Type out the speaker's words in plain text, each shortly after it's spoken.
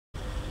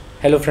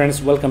Hello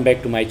friends, welcome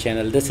back to my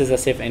channel. This is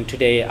Asif and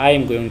today I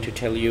am going to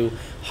tell you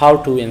how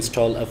to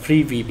install a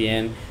free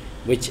VPN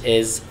which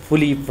is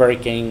fully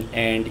working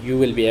and you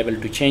will be able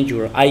to change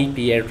your IP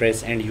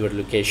address and your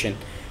location.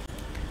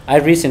 I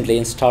recently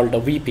installed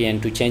a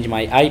VPN to change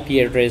my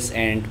IP address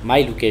and my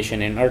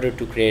location in order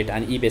to create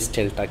an eBay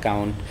Stealth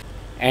account,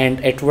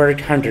 and it worked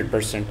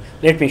 100%.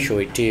 Let me show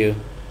it to you.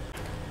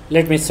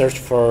 Let me search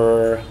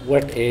for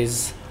what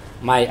is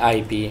my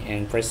IP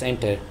and press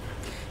enter.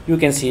 You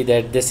can see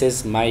that this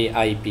is my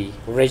IP,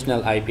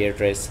 original IP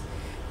address,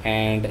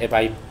 and if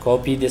I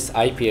copy this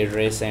IP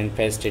address and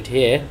paste it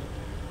here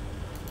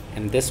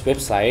in this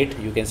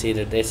website, you can see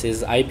that this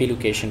is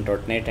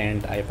iplocation.net,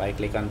 and if I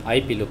click on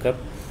IP lookup,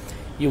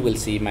 you will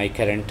see my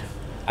current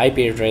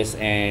IP address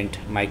and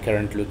my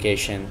current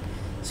location.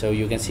 So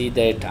you can see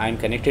that I'm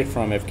connected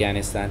from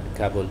Afghanistan,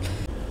 Kabul.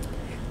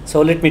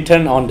 So let me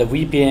turn on the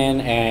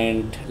VPN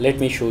and let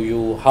me show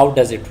you how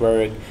does it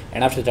work,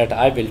 and after that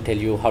I will tell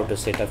you how to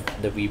set up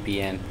the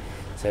VPN.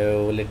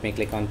 So let me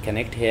click on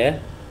connect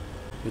here.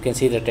 You can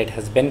see that it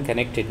has been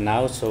connected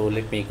now. So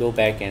let me go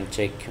back and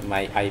check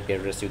my IP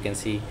address. You can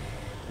see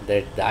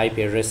that the IP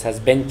address has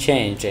been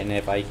changed, and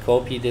if I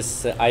copy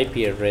this IP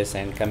address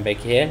and come back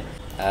here,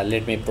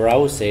 let me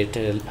browse it,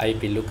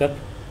 IP lookup,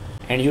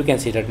 and you can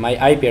see that my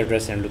IP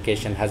address and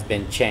location has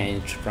been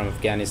changed from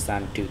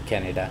Afghanistan to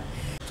Canada.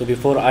 So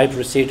before I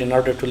proceed, in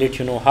order to let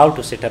you know how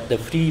to set up the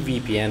free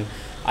VPN,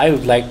 I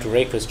would like to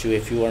request you,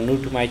 if you are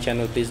new to my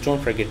channel, please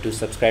don't forget to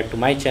subscribe to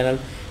my channel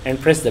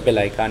and press the bell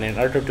icon in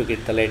order to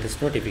get the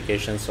latest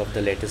notifications of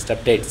the latest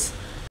updates.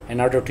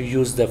 In order to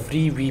use the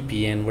free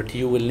VPN, what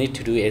you will need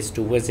to do is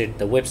to visit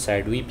the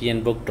website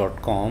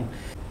VPNBOOK.com,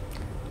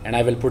 and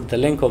I will put the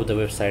link of the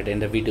website in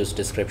the video's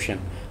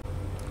description.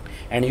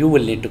 And you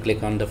will need to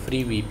click on the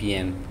free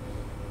VPN.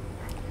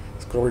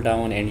 Scroll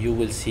down and you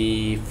will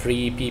see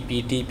free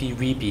PPTP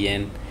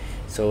VPN.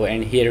 So,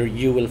 and here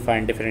you will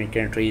find different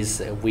countries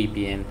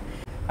VPN.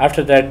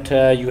 After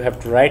that you have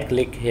to right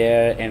click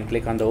here and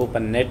click on the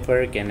open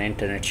network and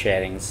internet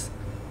sharings.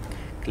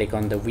 Click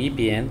on the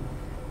VPN,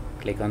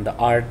 click on the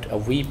art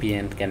of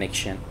VPN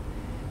connection.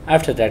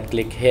 After that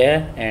click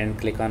here and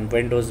click on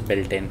Windows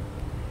built-in.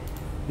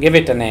 Give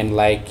it a name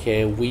like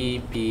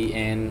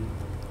VPN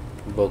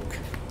book.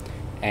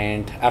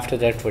 And after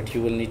that what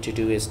you will need to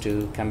do is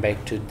to come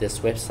back to this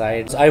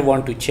website. So I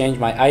want to change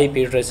my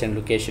IP address and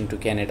location to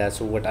Canada,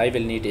 so what I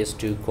will need is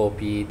to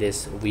copy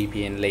this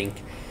VPN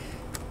link,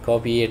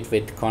 copy it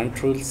with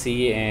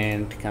Ctrl+C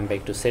and come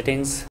back to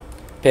settings,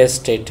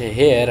 paste it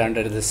here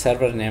under the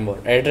server name or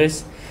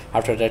address.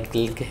 After that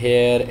click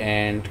here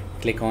and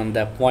click on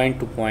the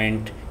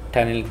point-to-point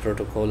tunneling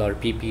protocol or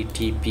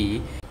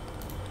PPTP,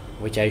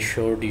 which I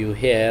showed you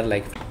here,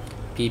 like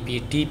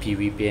PPTP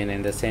VPN,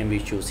 and the same we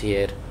choose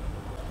here.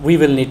 We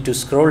will need to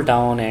scroll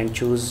down and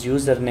choose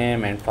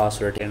username and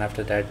password, and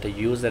after that the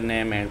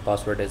username and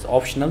password is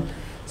optional.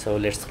 So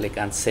let's click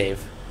on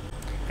save,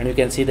 and you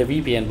can see the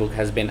VPN book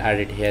has been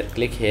added here.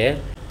 Click here,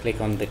 click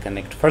on the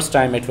connect. First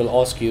time it will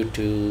ask you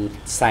to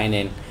sign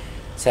in.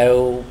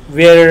 So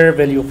where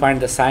will you find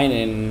the sign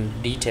in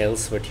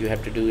details? What you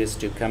have to do is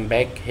to come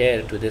back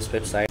here to this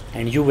website,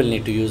 and you will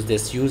need to use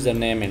this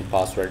username and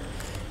password.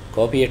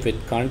 Copy it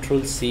with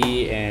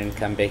Ctrl+C and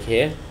come back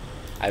here.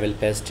 I will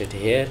paste it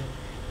here.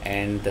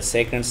 And the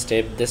second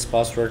step, this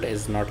password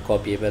is not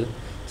copyable,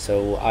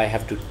 so I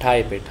have to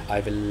type it. I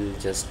will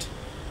just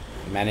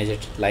manage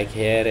it like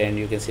here, and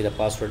you can see the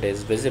password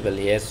is visible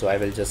here, so I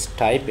will just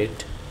type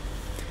it.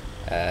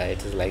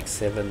 It is like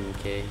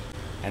 7K,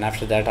 and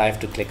after that I have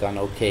to click on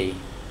OK.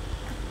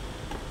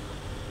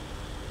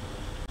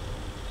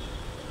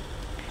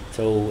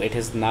 So it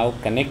is now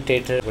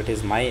connected. What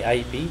is my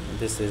IP?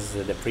 This is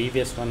the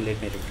previous one.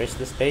 Let me refresh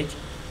this page,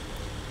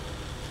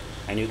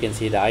 and you can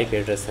see the IP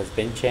address has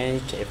been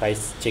changed. If I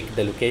check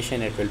the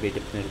location, it will be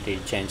definitely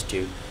changed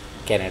to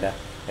Canada.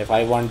 If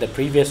I want the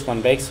previous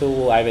one back,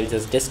 so I will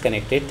just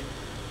disconnect it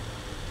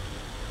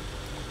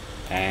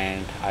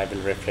and I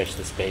will refresh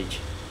this page.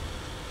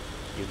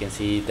 You can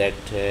see that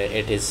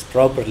it is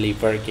properly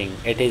working.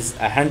 It is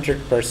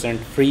 100%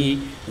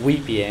 free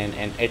VPN,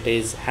 and it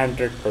is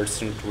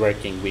 100%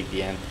 working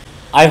VPN.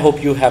 I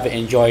hope you have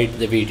enjoyed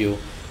the video.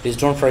 Please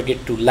don't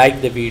forget to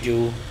like the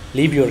video.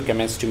 Leave your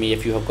comments to me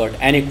if you have got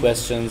any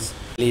questions.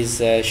 Please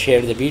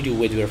share the video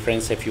with your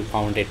friends if you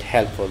found it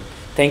helpful.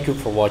 Thank you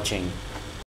for watching.